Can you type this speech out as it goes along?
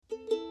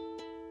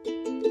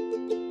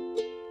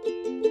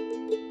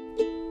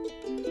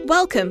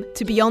Welcome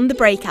to Beyond the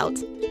Breakout,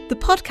 the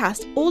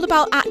podcast all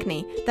about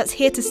acne that's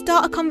here to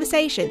start a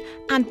conversation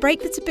and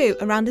break the taboo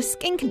around a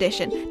skin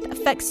condition that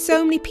affects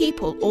so many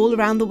people all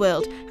around the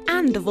world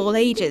and of all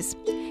ages.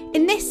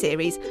 In this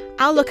series,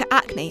 I'll look at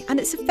acne and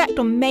its effect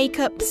on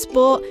makeup,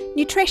 sport,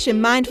 nutrition,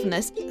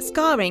 mindfulness,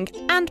 scarring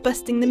and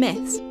busting the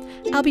myths.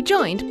 I'll be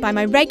joined by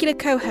my regular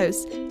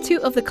co-hosts, two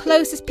of the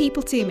closest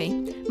people to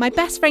me, my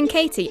best friend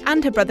Katie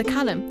and her brother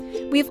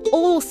Callum. We have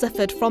all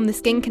suffered from the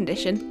skin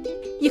condition.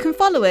 You can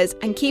follow us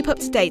and keep up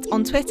to date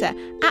on Twitter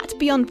at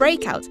Beyond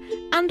Breakout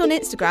and on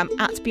Instagram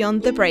at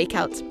Beyond the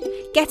Breakout.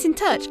 Get in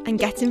touch and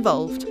get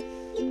involved.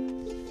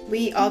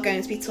 We are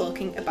going to be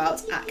talking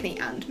about acne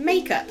and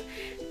makeup.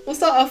 We'll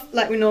start off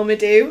like we normally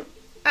do.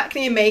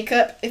 Acne and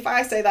makeup, if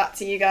I say that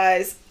to you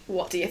guys,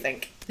 what do you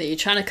think? That you're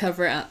trying to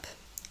cover it up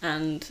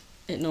and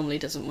it normally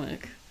doesn't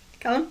work.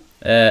 Callum?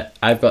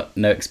 I've got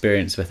no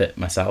experience with it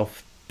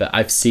myself, but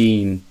I've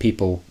seen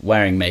people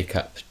wearing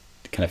makeup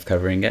kind of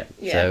covering it.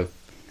 Yeah. So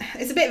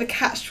it's a bit of a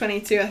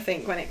catch-22, I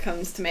think, when it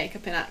comes to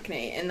makeup and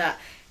acne, in that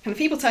kind of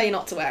people tell you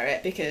not to wear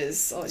it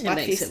because it's bad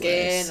for your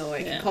skin or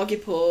it can clog your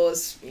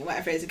pores,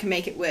 whatever it is, it can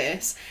make it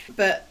worse.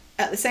 But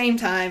at the same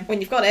time, when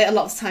you've got it, a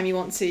lot of the time you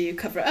want to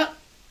cover it up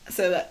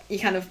so that you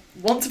kind of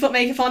want to put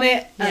makeup on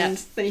it and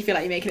then you feel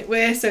like you're making it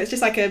worse. So it's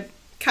just like a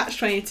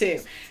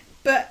catch-22.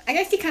 But I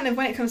guess you kind of,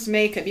 when it comes to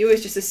makeup, you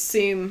always just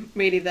assume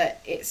really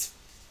that it's,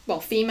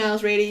 well,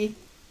 females really,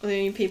 the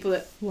only people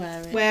that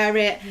wear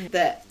it,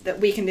 that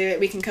we can do it,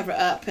 we can cover it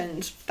up,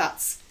 and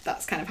that's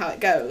kind of how it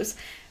goes.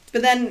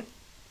 But then,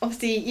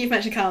 obviously, you've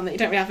mentioned, Callum, that you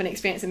don't really have any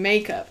experience in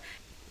makeup.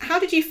 How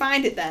did you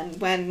find it then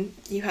when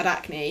you had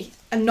acne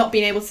and not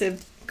being able to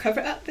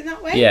cover it up in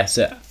that way? Yeah,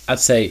 so I'd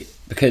say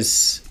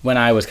because when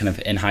I was kind of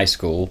in high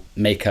school,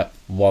 makeup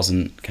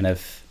wasn't kind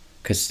of,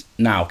 because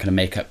now kind of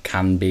makeup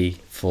can be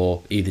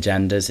for either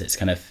genders. It's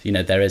kind of,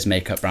 there is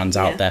makeup brands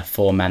out there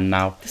for men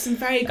now. There's some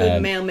very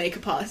good male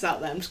makeup artists out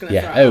there. I'm just going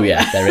to throw it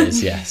out there. There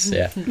is, yes,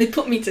 yeah. They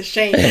put me to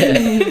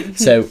shame.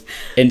 So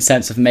in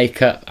sense of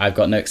makeup, I've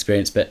got no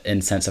experience, but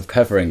in sense of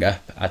covering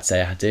up, I'd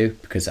say I do,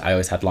 because I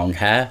always had long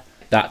hair.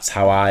 That's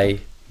how I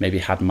maybe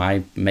had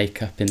my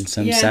makeup in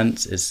some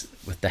sense, is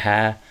with the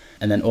hair.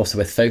 And then also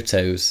with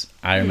photos,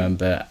 I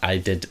remember I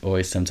did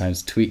always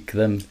sometimes tweak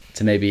them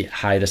to maybe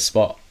hide a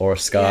spot or a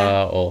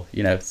scar or,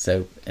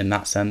 so in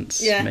that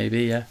sense,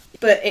 maybe.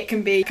 But it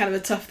can be kind of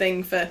a tough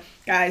thing for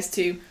guys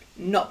to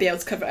not be able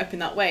to cover it up in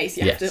that way.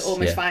 So you have to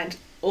almost find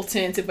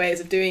alternative ways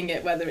of doing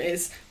it, whether it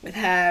is with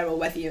hair or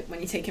whether when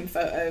you're taking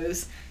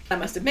photos. I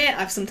must admit,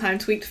 I've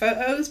sometimes tweaked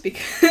photos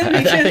because...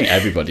 I think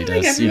everybody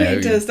does.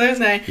 Everybody does, don't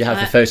they? You have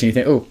the photo and you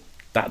think, oh,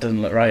 that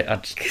doesn't look right.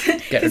 I'd just get rid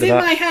of that. Because in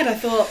my head I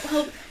thought,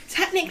 well,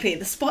 technically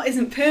the spot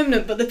isn't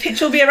permanent, but the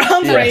picture will be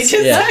around for ages,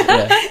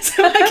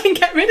 so I can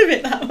get rid of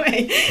it that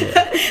way.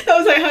 That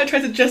was like how I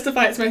tried to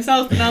justify it to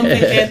myself, but now I'm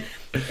thinking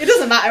it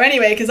doesn't matter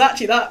anyway, because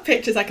actually that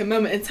picture's like a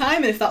moment in time,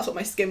 and if that's what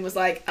my skin was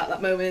like at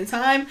that moment in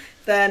time,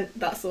 then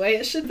that's the way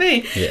it should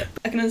be.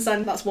 I can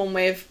understand that's one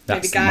way of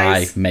maybe guys,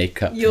 that's my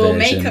makeup your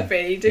version. Makeup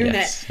really doing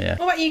it.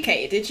 What about you,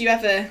 Kate? Did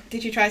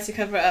you try to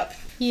cover it up?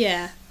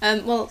 Yeah.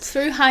 Well,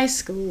 through high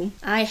school,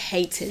 I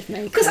hated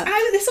makeup. Because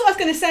this is what I was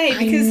going to say.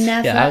 Because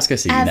I was going to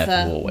say you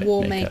never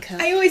wore makeup.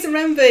 I always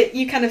remember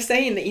you kind of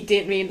saying that you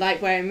didn't really like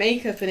wearing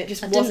makeup, and it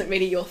just wasn't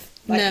really your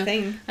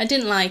thing. I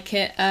didn't like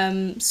it.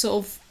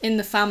 Sort of in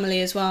the family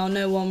as well,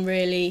 no one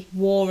really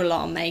wore a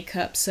lot of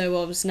makeup,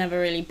 so I was never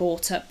really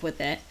brought up with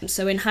it.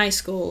 So in high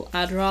school,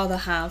 I'd rather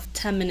have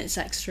 10 minutes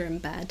extra in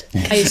bed.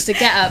 I used to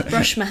get up,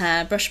 brush my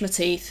hair, brush my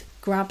teeth,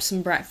 grab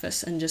some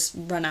breakfast and just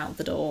run out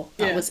the door.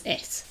 That was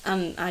it.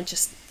 And I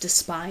just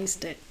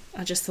despised it.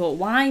 I just thought,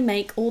 why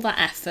make all that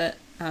effort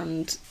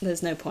and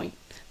there's no point.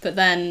 But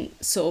then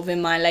sort of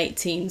in my late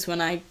teens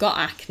when I got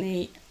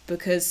acne,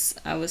 because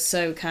I was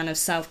so kind of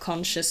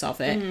self-conscious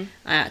of it,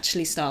 I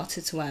actually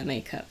started to wear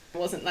makeup. It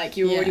wasn't like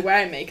you were already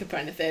wearing makeup or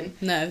anything.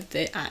 No,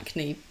 the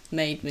acne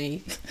made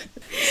me.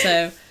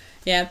 So,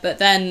 but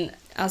then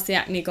as the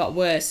acne got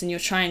worse and you're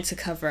trying to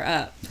cover it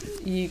up,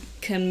 you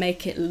can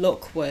make it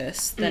look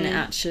worse than it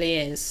actually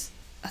is.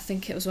 I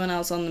think it was when I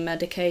was on the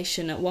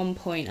medication, at one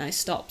point I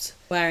stopped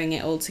wearing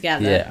it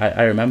altogether. Yeah,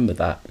 I remember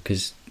that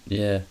because,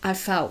 I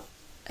felt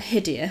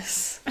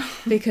hideous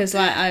because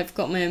I've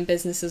got my own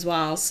business as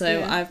well,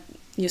 so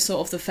you're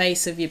sort of the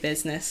face of your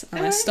business,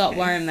 and I stopped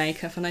wearing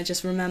makeup, and I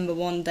just remember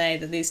one day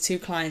that these two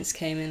clients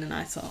came in and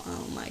I thought,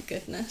 oh my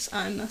goodness,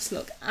 I must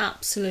look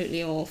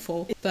absolutely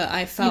awful. But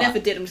I felt... You never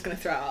did, I'm just going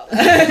to throw it out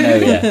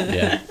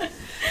there.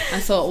 I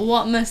thought,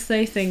 what must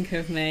they think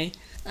of me?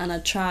 And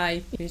I'd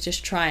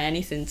just try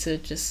anything to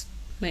just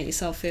make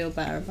yourself feel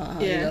better about how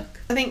you look.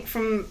 I think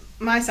from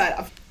my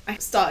side, I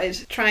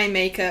started trying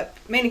makeup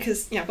mainly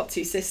because I've got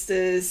two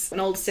sisters,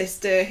 an older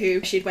sister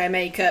who she'd wear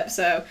makeup,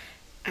 so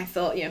I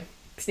thought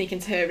sneak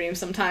into her room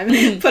sometime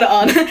and put it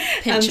on,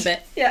 pinch a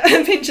bit,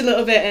 pinch a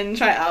little bit and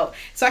try it out.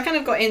 So I kind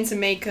of got into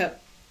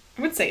makeup,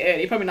 I would say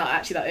early, probably not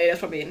actually that early, I was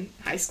probably in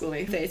high school,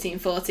 maybe 13,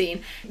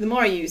 14. The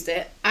more I used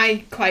it,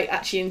 I quite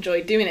actually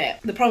enjoyed doing it.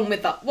 The problem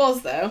with that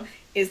was though,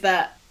 is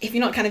that if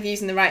you're not kind of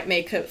using the right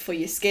makeup for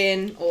your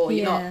skin, or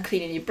you're not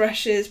cleaning your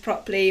brushes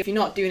properly, if you're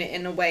not doing it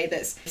in a way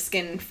that's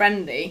skin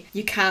friendly,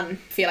 you can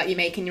feel like you're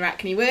making your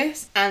acne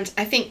worse. And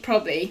I think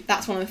probably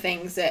that's one of the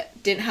things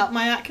that didn't help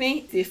my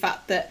acne, the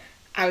fact that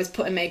I was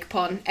putting makeup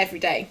on every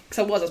day. Because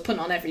I was putting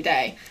it on every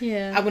day.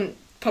 Yeah. I wouldn't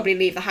probably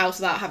leave the house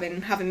without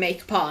having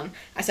makeup on.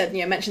 I said,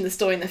 I mentioned the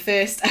story in the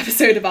first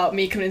episode about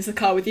me coming into the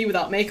car with you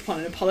without makeup on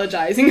and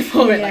apologising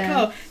for it, like,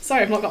 oh,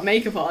 sorry, I've not got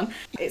makeup on.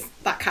 It's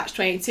that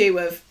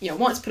catch-22 of,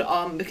 want to put it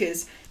on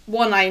because,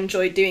 one, I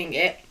enjoyed doing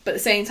it, but at the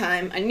same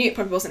time, I knew it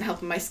probably wasn't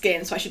helping my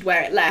skin, so I should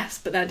wear it less,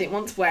 but then I didn't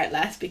want to wear it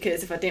less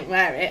because if I didn't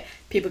wear it,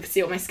 people could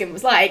see what my skin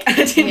was like, and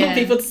I didn't want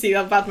people to see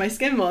how bad my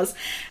skin was.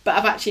 But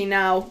I've actually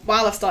now,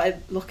 while I've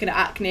started looking at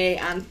acne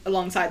and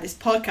alongside this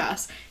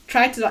podcast,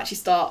 tried to actually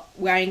start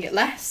wearing it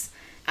less,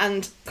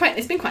 and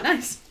it's been quite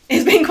nice.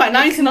 It's been quite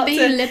nice not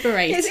to...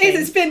 liberating.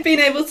 It's been being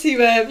able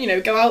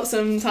to, go out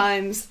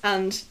sometimes,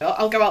 and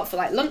I'll go out for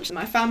like lunch with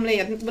my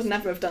family. I would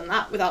never have done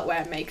that without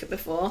wearing makeup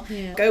before.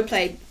 Yeah. Go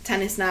play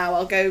tennis now.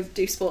 I'll go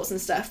do sports and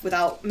stuff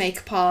without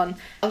makeup on.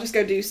 I'll just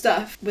go do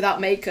stuff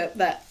without makeup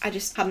that I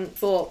just hadn't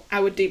thought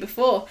I would do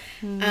before.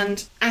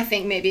 And I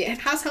think maybe it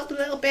has helped a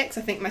little bit, because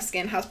I think my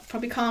skin has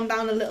probably calmed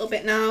down a little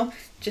bit now.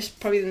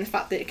 Just probably in the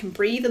fact that it can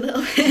breathe a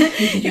little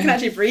bit. You can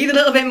actually breathe a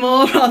little bit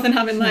more rather than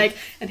having like,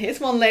 and here's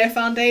one layer of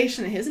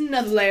foundation, and here's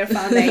another layer of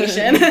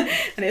foundation, and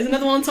here's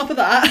another one on top of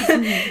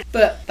that.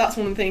 But that's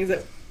one of the things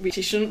that we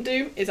actually shouldn't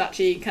do, is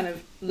actually kind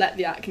of let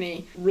the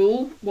acne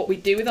rule what we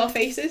do with our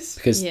faces.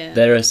 Because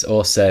there is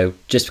also,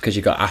 just because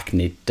you've got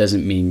acne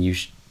doesn't mean you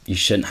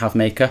shouldn't have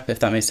makeup, if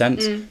that makes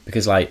sense.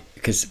 Because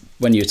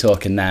when you were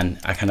talking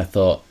then, I kind of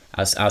thought,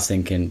 I was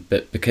thinking,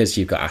 but because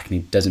you've got acne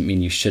doesn't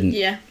mean you shouldn't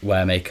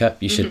wear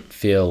makeup. You should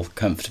feel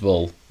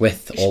comfortable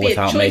with or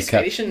without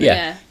makeup.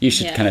 Really, you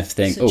should kind of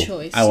think,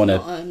 choice, I want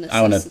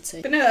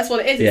to. But no, that's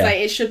what it is. It's like,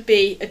 it should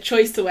be a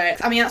choice to wear.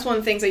 I mean, that's one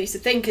of the things I used to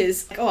think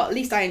is, like, at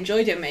least I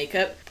enjoy doing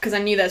makeup, because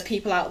I knew there's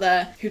people out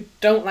there who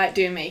don't like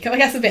doing makeup. I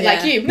guess a bit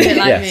like you. A bit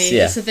like me.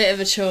 It's a bit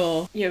of a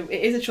chore. It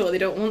is a chore. They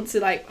don't want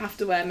to have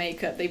to wear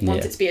makeup. They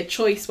want it to be a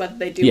choice whether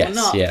they do or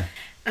not.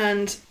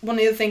 And one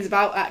of the other things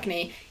about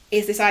acne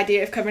is this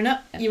idea of covering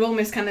up. You're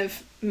almost kind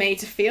of made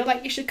to feel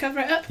like you should cover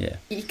it up.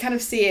 You kind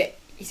of see it.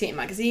 You see it in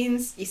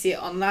magazines, you see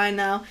it online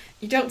now.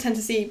 You don't tend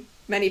to see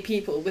many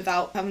people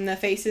without having their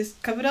faces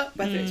covered up,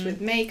 whether it's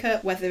with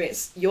makeup, whether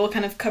it's your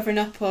kind of covering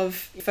up of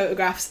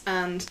photographs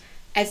and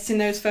editing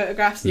those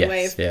photographs as a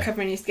way of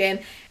covering your skin.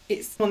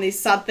 It's one of these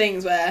sad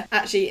things where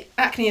actually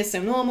acne is so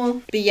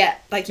normal, but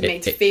yet you're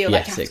made to feel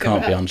like you have to cover it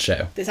up. It can't be on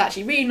show. This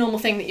actually really normal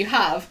thing that you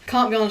have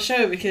can't be on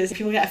show because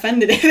people get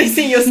offended if they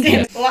see your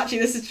skin. Well, actually,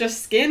 this is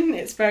just skin.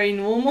 It's very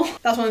normal.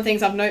 That's one of the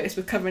things I've noticed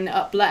with covering it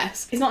up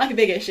less. It's not like a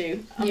big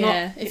issue.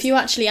 If you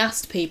actually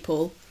asked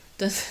people,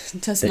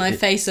 does my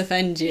face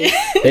offend you?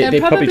 They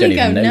probably don't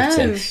even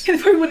notice. They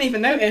probably wouldn't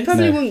even notice.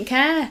 Probably wouldn't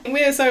care.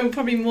 We're so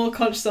probably more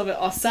conscious of it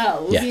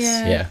ourselves.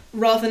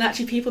 Rather than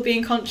actually people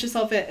being conscious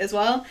of it as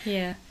well.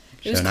 Yeah.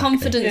 It was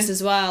confidence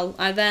as well.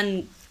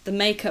 The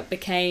makeup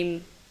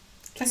became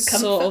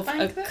sort of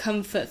a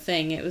comfort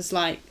thing. It was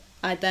like,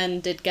 I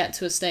then did get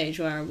to a stage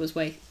where I was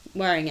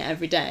wearing it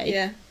every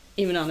day,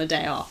 even on a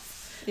day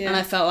off. And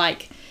I felt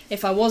like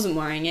if I wasn't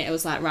wearing it, it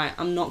was like, right,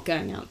 I'm not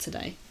going out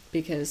today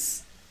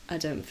because I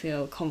don't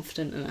feel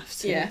confident enough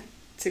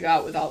to go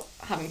out without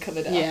having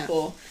covered it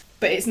up.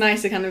 But it's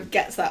nice to kind of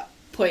get to that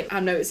point.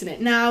 I'm noticing it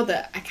now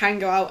that I can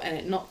go out and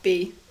it not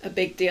be a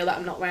big deal that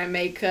I'm not wearing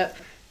makeup.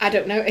 I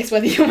don't notice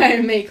whether you're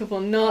wearing makeup or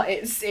not.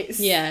 It's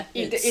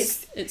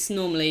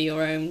normally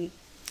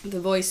the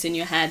voice in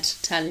your head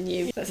telling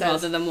you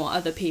rather than what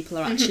other people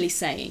are actually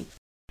saying.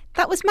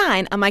 That was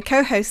mine and my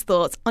co-host's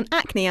thoughts on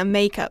acne and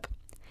makeup.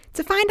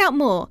 To find out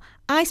more,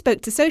 I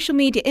spoke to social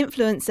media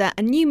influencer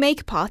and new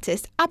makeup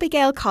artist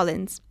Abigail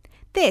Collins.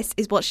 This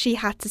is what she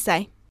had to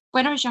say.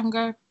 When I was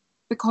younger,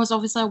 because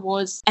obviously I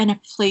was in a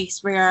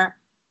place where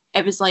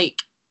it was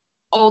like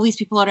all these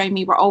people around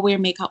me were all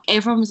wearing makeup.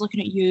 Everyone was looking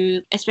at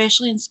you,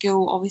 especially in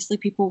school. Obviously,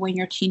 people when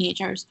you're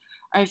teenagers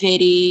are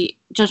very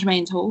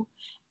judgmental.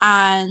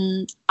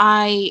 And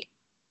I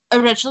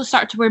originally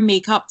started to wear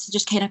makeup to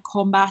just kind of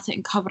combat it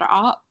and cover it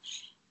up.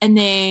 And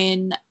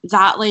then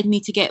that led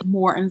me to get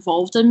more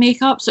involved in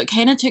makeup. So it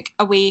kind of took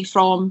away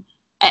from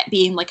it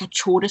being like a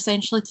chore,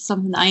 essentially, to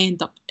something that I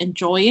end up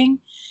enjoying.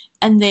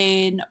 And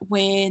then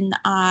when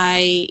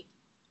I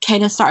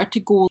kind of started to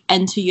go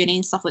into uni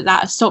and stuff like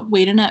that, I stopped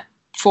wearing it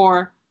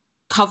for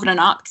covering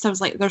up because I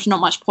was like, there's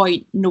not much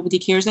point, nobody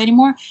cares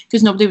anymore,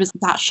 because nobody was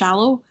that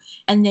shallow.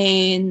 And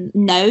then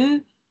now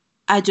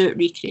I do it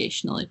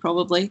recreationally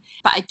probably,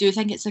 but I do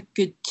think it's a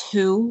good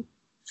tool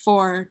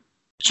for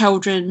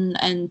children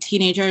and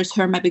teenagers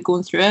who are maybe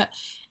going through it.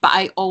 But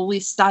I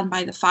always stand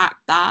by the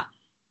fact that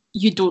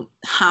you don't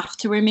have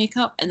to wear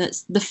makeup, and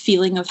it's the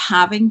feeling of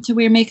having to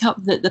wear makeup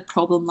that the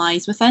problem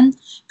lies within,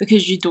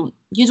 because you don't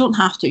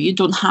have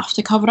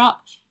to cover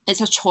up. It's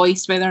a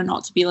choice whether or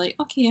not to be like,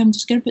 okay, I'm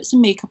just going to put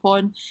some makeup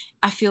on.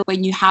 I feel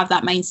when you have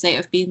that mindset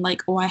of being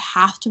like, oh, I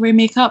have to wear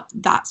makeup,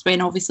 that's when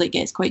obviously it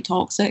gets quite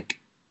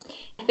toxic.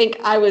 I think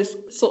I was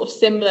sort of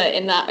similar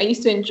in that I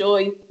used to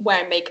enjoy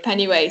wearing makeup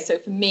anyway. So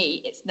for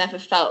me, it's never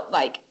felt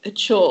like a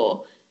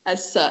chore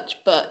as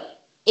such.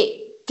 But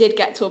it did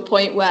get to a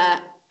point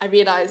where I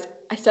realised,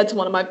 I said to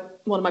one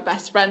of my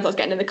best friends, I was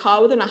getting in the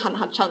car with her and I hadn't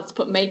had a chance to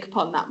put makeup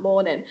on that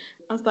morning.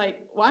 I was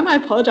like, why am I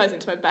apologising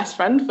to my best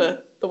friend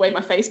for the way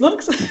my face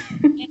looks?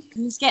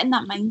 It's getting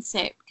that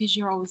mindset because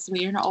you're always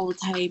wearing it all the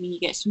time and you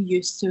get so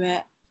used to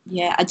it.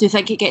 Yeah, I do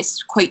think it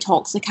gets quite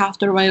toxic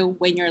after a while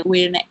when you're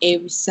wearing it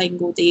every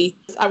single day.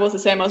 I was the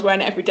same. I was wearing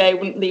it every day,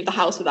 wouldn't leave the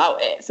house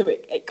without it. So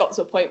it got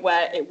to a point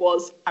where I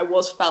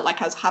was felt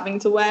like I was having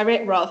to wear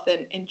it rather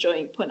than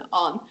enjoying putting it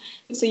on.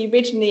 So you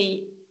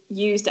originally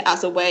used it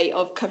as a way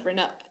of covering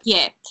up?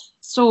 Yeah.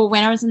 So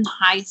when I was in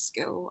high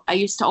school, I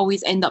used to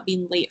always end up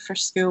being late for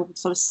school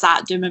because I was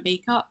sat doing my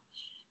makeup.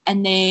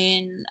 And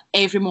then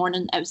every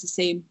morning it was the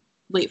same,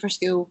 late for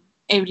school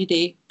every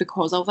day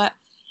because of it.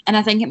 And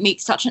I think it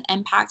makes such an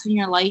impact on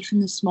your life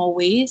in the small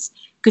ways,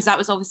 because that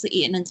was obviously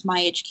eating into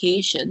my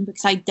education,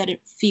 because I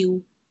didn't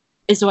feel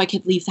as though I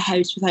could leave the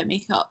house without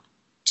makeup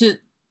to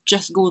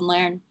just go and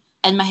learn.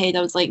 In my head,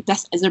 I was like,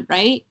 this isn't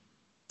right.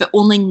 But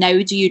only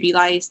now do you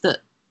realise that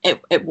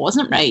it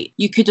wasn't right.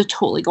 You could have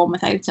totally gone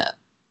without it.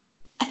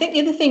 I think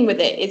the other thing with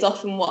it is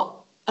often what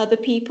other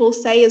people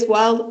say as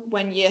well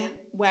when you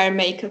wear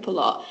makeup a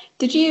lot.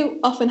 Did you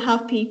often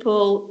have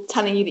people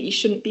telling you that you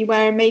shouldn't be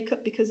wearing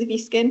makeup because of your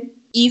skin?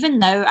 Even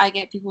now, I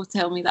get people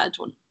tell me that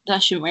I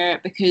shouldn't wear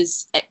it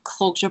because it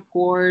clogs your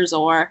pores,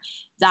 or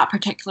that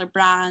particular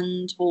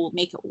brand will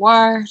make it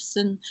worse.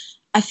 And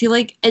I feel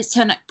like it's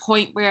to a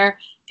point where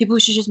people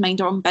should just mind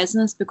their own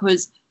business,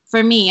 because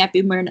for me, I've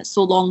been wearing it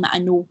so long that I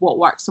know what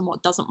works and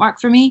what doesn't work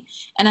for me.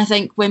 And I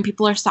think when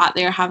people are sat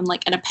there having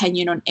like an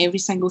opinion on every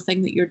single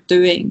thing that you're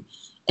doing,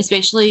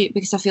 especially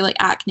because I feel like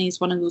acne is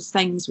one of those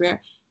things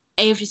where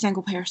every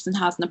single person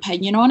has an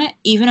opinion on it,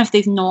 even if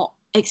they've not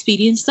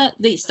experienced it,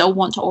 they still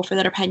want to offer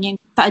their opinion.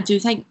 But I do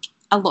think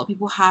a lot of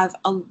people have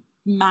a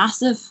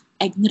massive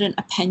ignorant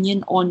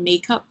opinion on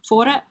makeup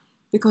for it,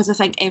 because I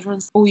think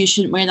everyone's, oh, you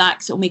shouldn't wear that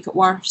because it'll make it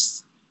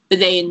worse. But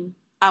then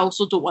I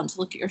also don't want to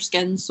look at your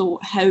skin, so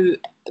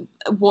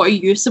what are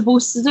you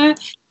supposed to do?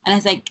 And I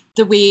think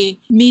the way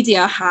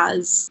media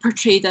has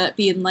portrayed it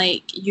being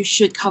like you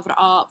should cover it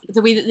up,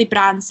 the way that they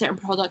brand certain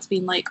products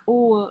being like,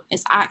 oh,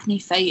 it's acne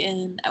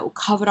fighting, it will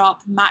cover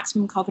up,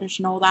 maximum coverage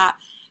and all that,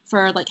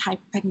 for like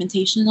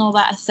hyperpigmentation and all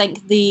that, I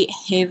think they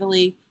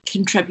heavily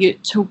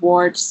contribute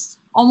towards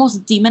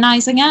almost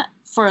demonizing it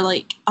for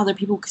like other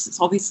people, because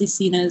it's obviously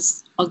seen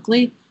as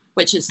ugly,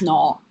 which it's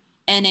not.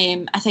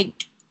 And I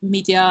think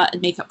media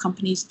and makeup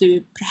companies do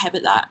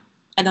prohibit that,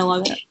 and I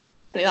love it.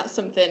 I think that's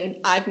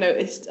something I've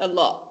noticed a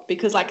lot,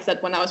 because like I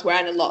said, when I was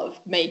wearing a lot of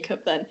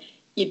makeup, then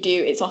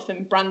it's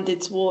often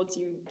branded towards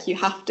you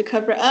have to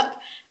cover it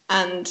up,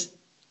 and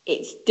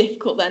it's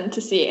difficult then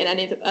to see it in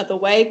any other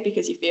way,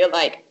 because you feel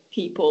like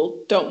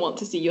people don't want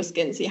to see your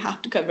skin, so you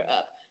have to cover it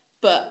up.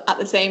 But at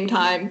the same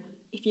time,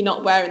 if you're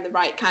not wearing the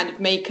right kind of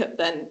makeup,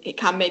 then it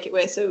can make it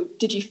worse. So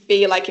did you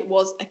feel like it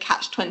was a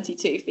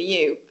catch-22 for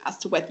you as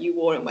to whether you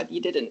wore it and whether you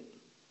didn't?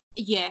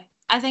 Yeah,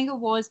 I think it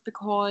was,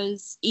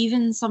 because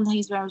even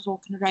sometimes when I was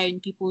walking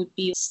around, people would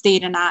be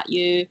staring at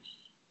you,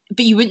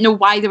 but you wouldn't know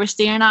why they were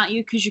staring at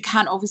you, because you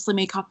can't obviously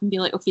make up and be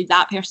like, okay,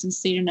 that person's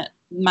staring at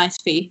my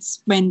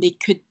face, when they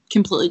could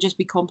completely just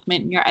be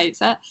complimenting your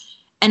outfit.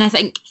 And I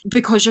think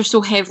because you're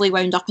so heavily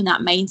wound up in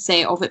that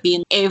mindset of it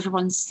being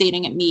everyone's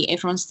staring at me,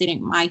 everyone's staring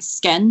at my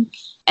skin,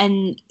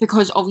 and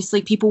because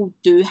obviously people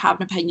do have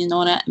an opinion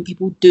on it and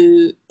people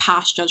do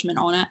pass judgment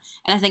on it,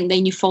 and I think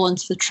then you fall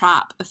into the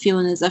trap of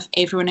feeling as if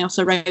everyone else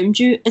around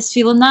you is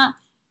feeling that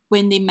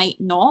when they might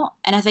not.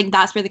 And I think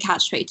that's where the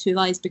catch-22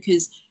 lies,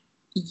 because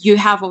you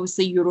have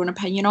obviously your own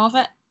opinion of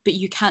it, but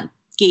you can't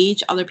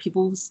gauge other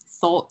people's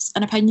thoughts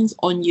and opinions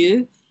on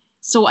you.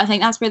 So I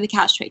think that's where the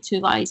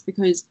catch-22 lies,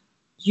 because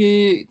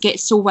you get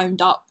so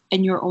wound up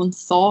in your own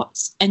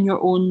thoughts and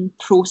your own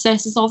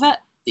processes of it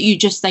that you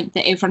just think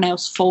that everyone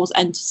else falls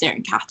into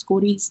certain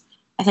categories.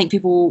 I think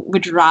people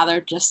would rather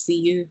just see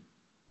you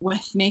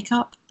with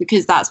makeup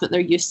because that's what they're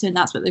used to and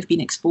that's what they've been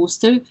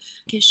exposed to.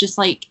 It's just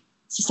like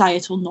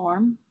societal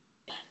norm.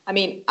 I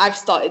mean, I've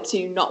started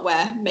to not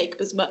wear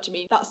makeup as much. I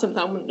mean, that's something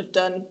I wouldn't have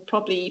done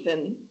probably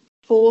even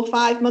 4 or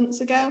 5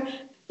 months ago.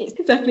 It's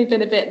definitely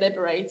been a bit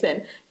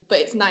liberating, but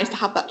it's nice to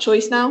have that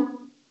choice now.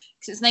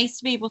 Because it's nice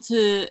to be able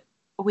to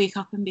wake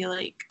up and be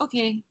like,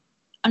 okay,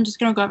 I'm just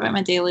going to go about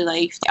my daily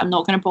life. I'm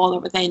not going to bother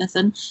with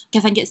anything. I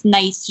think it's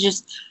nice to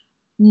just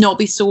not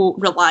be so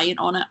reliant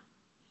on it.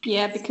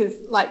 Yeah, because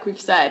like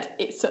we've said,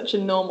 it's such a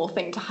normal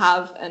thing to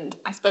have. And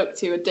I spoke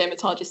to a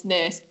dermatologist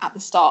nurse at the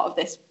start of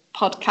this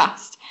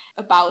podcast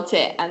about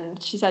it.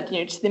 And she said,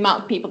 just the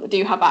amount of people that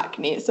do have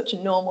acne, it's such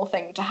a normal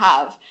thing to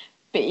have.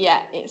 But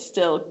yet it's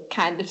still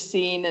kind of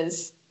seen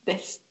as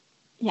this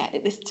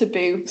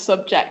taboo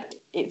subject.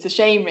 It's a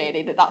shame,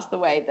 really, that that's the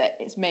way that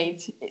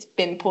it's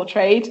been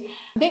portrayed.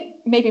 I think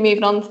maybe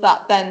moving on to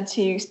that then,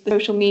 to the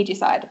social media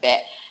side of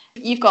it.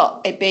 You've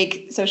got a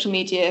big social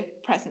media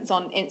presence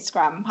on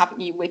Instagram,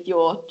 haven't you, with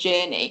your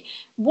journey?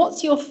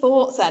 What's your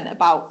thoughts then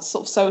about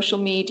sort of social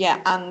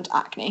media and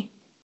acne?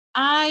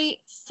 I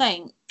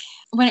think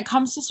when it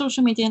comes to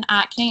social media and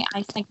acne,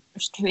 I think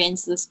there's two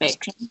ends of the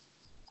spectrum.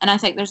 And I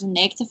think there's a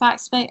negative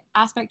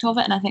aspect of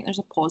it, and I think there's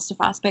a positive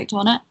aspect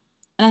on it.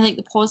 And I think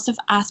the positive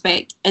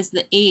aspect is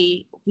that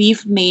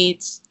we've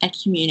made a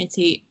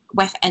community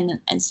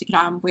within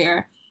Instagram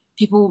where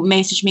people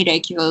message me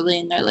regularly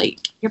and they're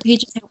like, your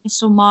page has helped me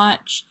so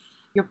much,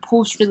 your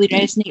posts really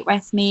resonate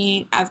with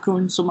me, I've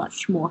grown so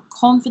much more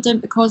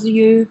confident because of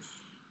you.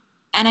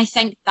 And I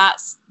think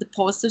that's the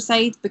positive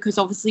side, because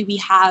obviously we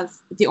have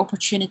the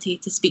opportunity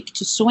to speak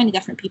to so many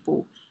different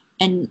people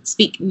and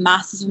speak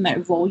massive amount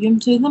of volume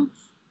to them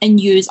and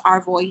use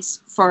our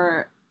voice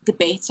for the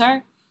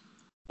better.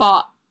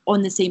 But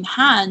on the same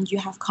hand, you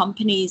have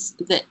companies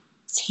that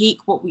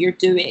take what we're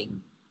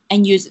doing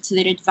and use it to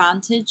their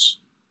advantage,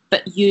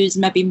 but use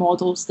maybe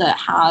models that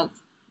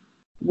have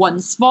one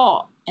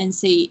spot and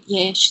say,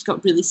 yeah, she's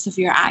got really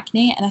severe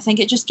acne. And I think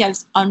it just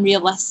gives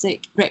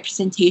unrealistic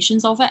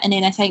representations of it. And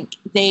then I think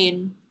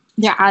then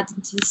they're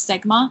adding to the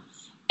stigma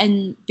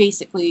and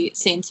basically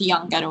saying to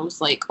young girls,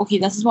 like, okay,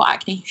 this is what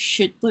acne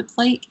should look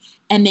like.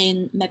 And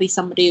then maybe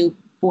somebody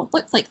won't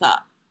look like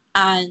that.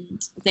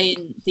 And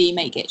then they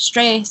might get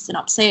stressed and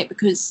upset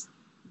because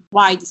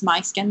why does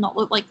my skin not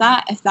look like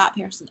that if that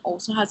person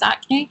also has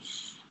acne?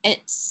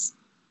 It's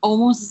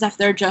almost as if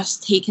they're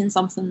just taking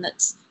something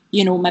that's,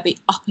 you know, maybe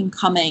up and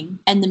coming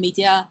in the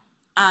media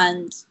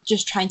and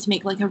just trying to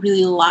make like a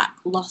really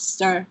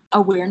lackluster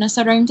awareness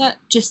around it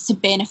just to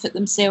benefit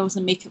themselves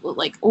and make it look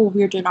like, oh,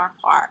 we're doing our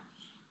part.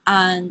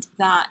 And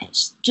that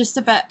it's just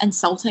a bit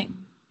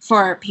insulting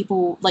for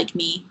people like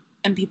me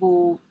and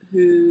people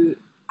who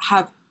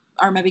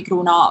are maybe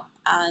grown up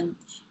and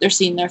they're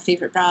seeing their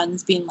favourite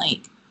brands being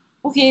like,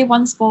 okay,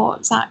 one spot,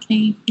 it's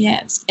acne,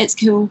 yeah, it's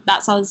cool,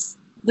 that's us,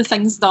 the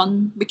thing's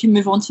done, we can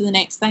move on to the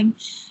next thing.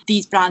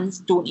 These brands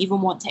don't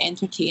even want to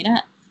entertain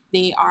it.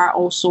 They are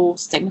also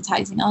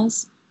stigmatising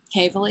us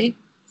heavily.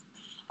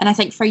 And I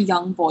think for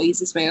young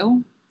boys as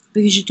well,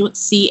 because you don't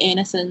see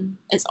anything,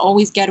 it's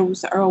always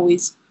girls that are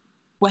always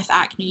with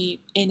acne,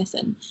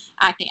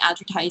 acne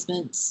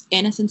advertisements,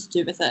 anything to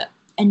do with it.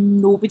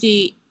 And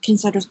nobody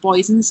considers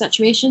boys in the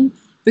situation,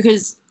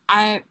 because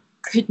I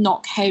could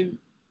not count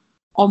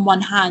on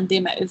one hand the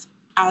amount of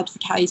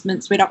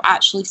advertisements where I've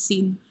actually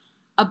seen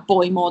a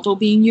boy model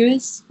being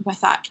used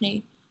with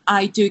acne.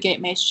 I do get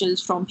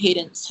messages from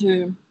parents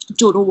who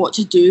don't know what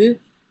to do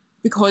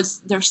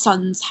because their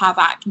sons have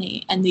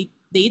acne and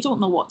they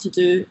don't know what to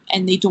do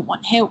and they don't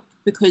want help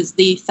because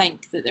they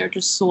think that they're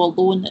just so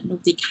alone that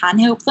nobody can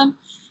help them.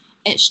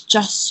 It's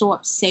just so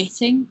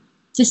upsetting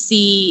to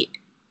see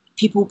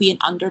people being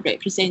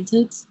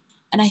underrepresented.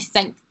 And I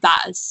think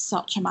that is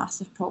such a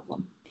massive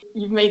problem.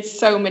 You've made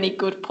so many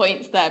good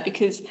points there,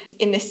 because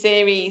in this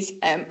series,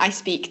 I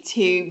speak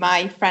to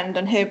my friend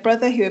and her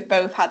brother who have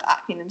both had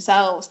acne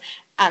themselves,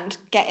 and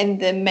getting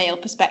the male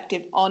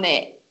perspective on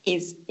it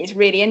is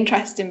really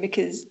interesting,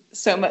 because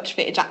so much of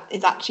it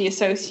is actually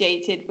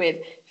associated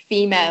with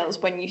females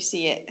when you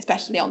see it,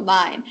 especially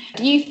online.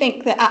 Do you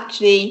think that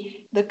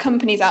actually the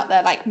companies out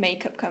there, like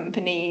makeup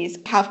companies,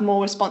 have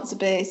more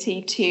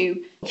responsibility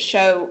to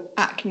show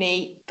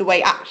acne the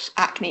way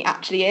acne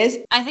actually is?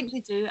 I think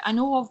they do. I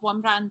know of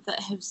one brand that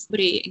has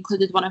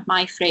included one of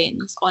my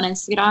friends on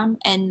Instagram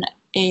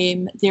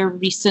in their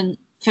recent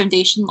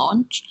foundation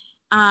launch,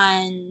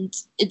 and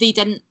they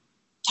didn't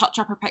touch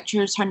up her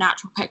pictures, her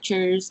natural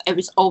pictures. It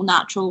was all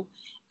natural.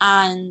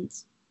 And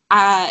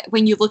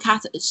when you look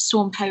at it, it's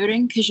so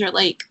empowering, because you're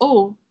like,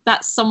 oh,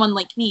 that's someone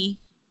like me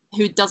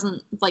who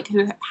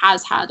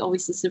has had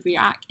obviously severe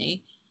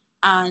acne,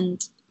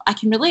 and I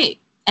can relate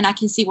and I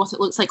can see what it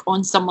looks like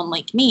on someone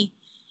like me.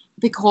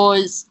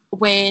 Because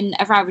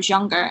whenever I was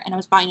younger and I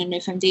was buying a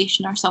new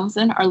foundation or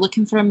something, or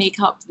looking for a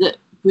makeup that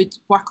would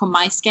work on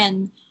my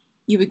skin,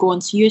 you would go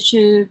onto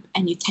YouTube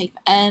and you type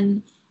it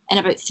in, and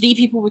about 3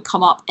 people would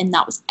come up, and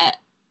that was it.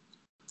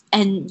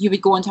 And you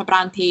would go onto a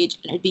brand page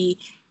and it'd be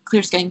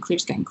clear skin, clear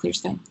skin, clear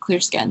skin, clear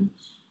skin.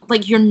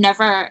 Like, you're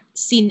never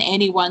seen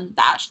anyone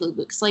that actually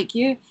looks like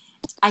you.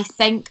 I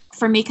think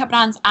for makeup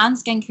brands and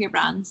skincare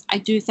brands, I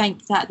do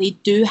think that they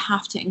do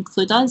have to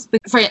include us.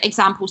 For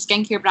example,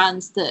 skincare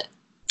brands that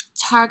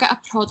target a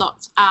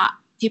product at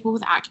people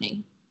with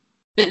acne,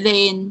 but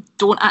then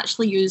don't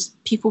actually use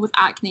people with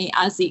acne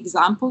as the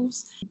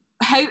examples.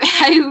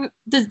 How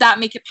does that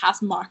make it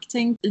past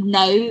marketing?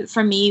 Now,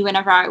 for me,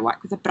 whenever I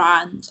work with a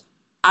brand,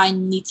 I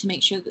need to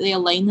make sure that they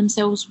align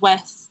themselves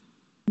with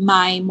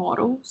my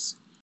morals.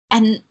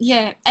 And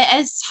yeah,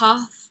 it is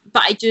tough,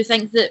 but I do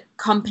think that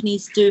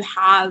companies do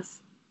have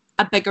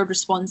a bigger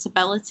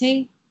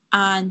responsibility,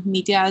 and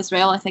media as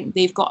well. I think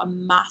they've got a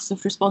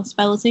massive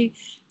responsibility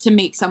to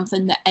make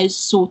something that is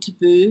so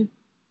taboo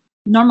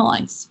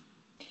normalised.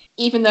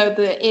 Even though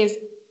there is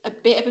a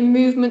bit of a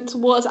movement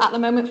towards at the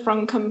moment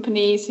from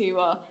companies who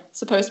are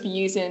supposed to be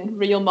using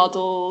real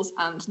models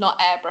and not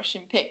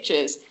airbrushing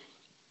pictures,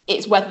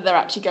 it's whether they're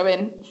actually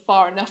going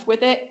far enough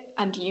with it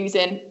and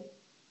using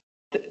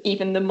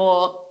even the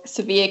more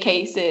severe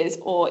cases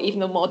or even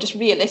the more just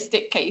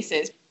realistic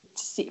cases,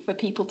 for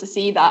people to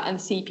see that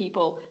and see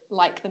people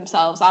like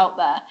themselves out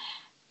there.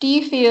 Do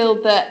you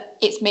feel that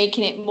it's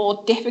making it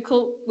more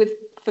difficult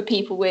for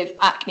people with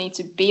acne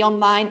to be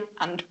online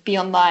and be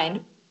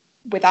online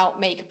without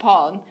makeup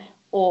on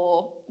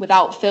or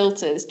without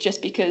filters,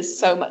 just because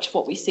so much of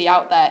what we see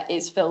out there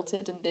is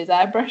filtered and is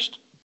airbrushed?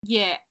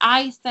 Yeah,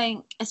 I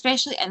think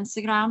especially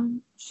Instagram,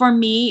 for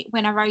me,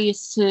 whenever I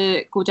used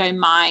to go down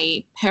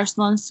my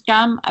personal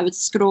Instagram, I would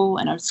scroll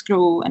and I would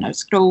scroll and I would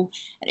scroll,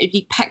 and it would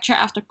be picture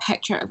after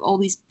picture of all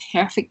these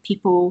perfect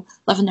people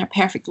living their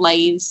perfect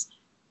lives,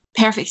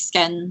 perfect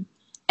skin,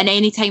 and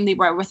anytime they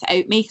were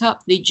without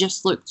makeup, they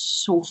just looked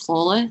so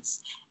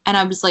flawless. And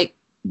I was like,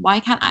 why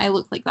can't I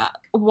look like that?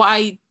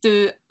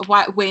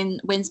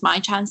 When's my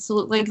chance to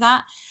look like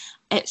that?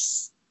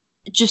 It's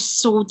just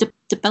so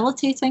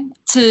debilitating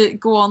to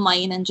go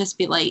online and just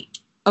be like,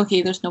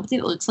 okay, there's nobody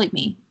that looks like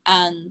me,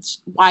 and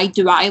why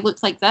do I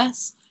look like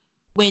this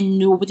when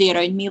nobody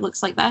around me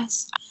looks like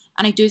this?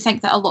 And I do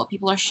think that a lot of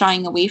people are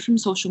shying away from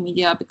social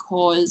media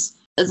because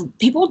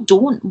people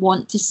don't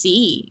want to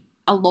see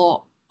a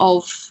lot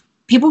of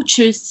people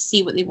choose to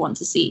see what they want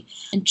to see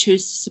and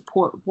choose to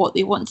support what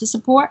they want to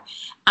support.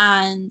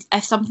 And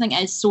if something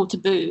is so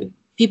taboo,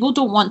 people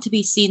don't want to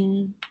be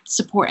seen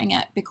supporting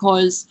it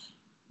because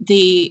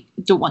they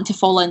don't want to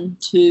fall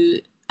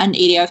into an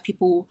area of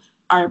people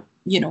are,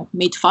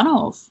 made fun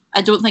of.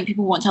 I don't think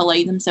people want to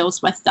ally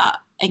themselves with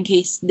that in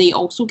case they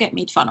also get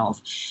made fun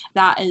of.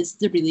 That is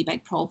the really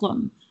big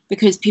problem,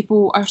 because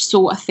people are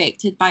so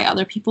affected by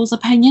other people's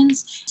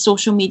opinions.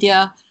 Social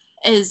media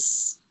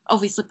is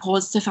obviously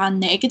positive and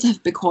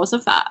negative because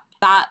of that.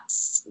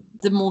 That's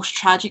the most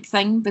tragic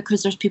thing,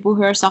 because there's people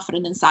who are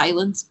suffering in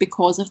silence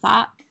because of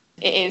that.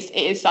 It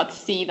is sad to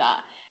see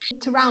that.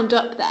 To round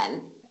up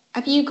then,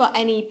 have you got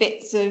any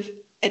bits of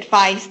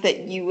advice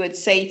that you would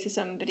say to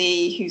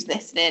somebody who's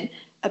listening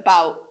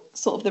about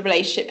sort of the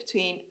relationship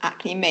between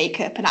acne and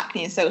makeup and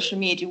acne and social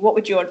media? What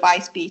would your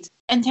advice be?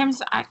 In terms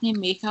of acne and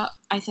makeup,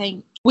 I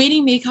think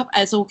wearing makeup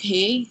is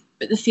okay,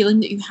 but the feeling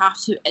that you have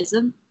to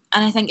isn't.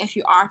 And I think if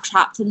you are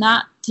trapped in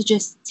that, to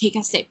just take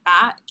a step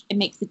back and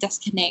make the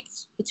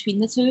disconnect between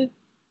the two.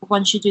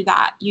 Once you do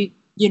that, you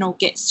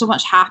get so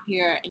much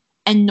happier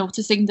and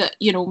noticing that,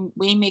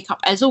 wearing makeup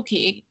is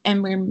okay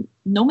and wearing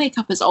no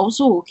makeup is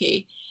also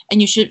okay.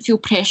 And you shouldn't feel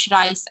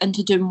pressurised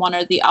into doing one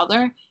or the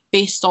other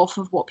based off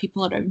of what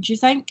people around you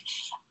think.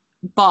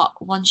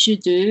 But once you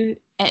do,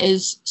 it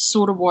is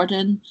so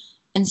rewarding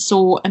and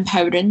so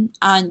empowering,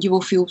 and you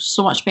will feel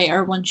so much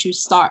better once you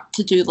start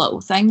to do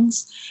little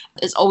things.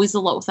 It's always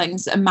the little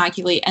things that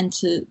amalgamate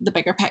into the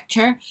bigger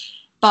picture.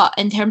 But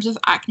in terms of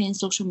acne and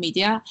social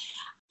media,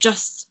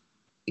 just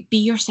be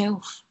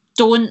yourself.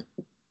 Don't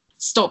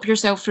stop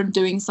yourself from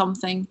doing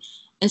something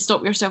and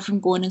stop yourself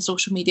from going on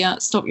social media.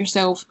 Stop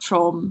yourself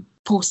from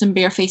posting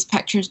barefaced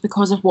pictures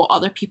because of what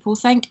other people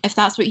think. If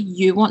that's what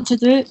you want to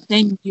do,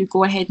 then you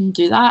go ahead and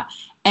do that.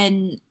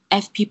 And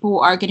if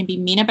people are going to be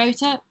mean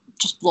about it,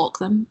 just block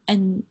them.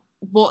 And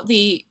what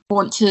they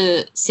want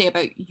to say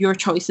about your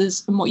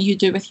choices and what you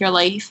do with your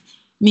life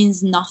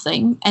means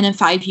nothing. And in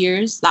 5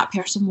 years, that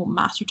person won't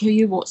matter to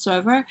you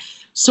whatsoever.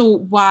 So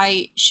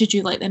why should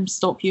you let them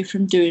stop you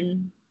from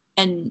doing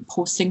and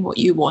posting what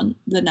you want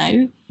the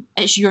now?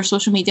 It's your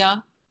social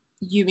media.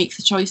 You make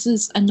the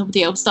choices and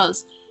nobody else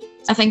does.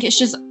 I think it's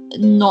just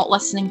not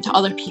listening to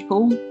other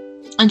people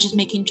and just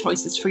making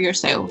choices for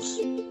yourself.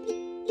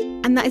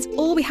 And that is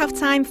all we have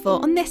time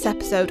for on this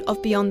episode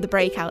of Beyond the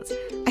Breakout.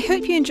 I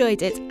hope you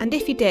enjoyed it, and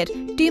if you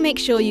did, do make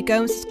sure you go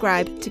and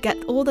subscribe to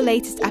get all the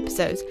latest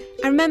episodes.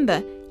 And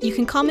remember, you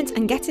can comment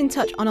and get in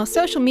touch on our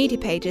social media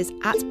pages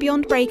at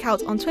Beyond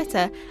Breakout on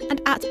Twitter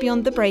and at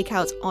Beyond the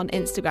Breakout on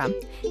Instagram.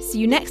 See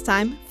you next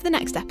time for the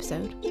next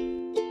episode.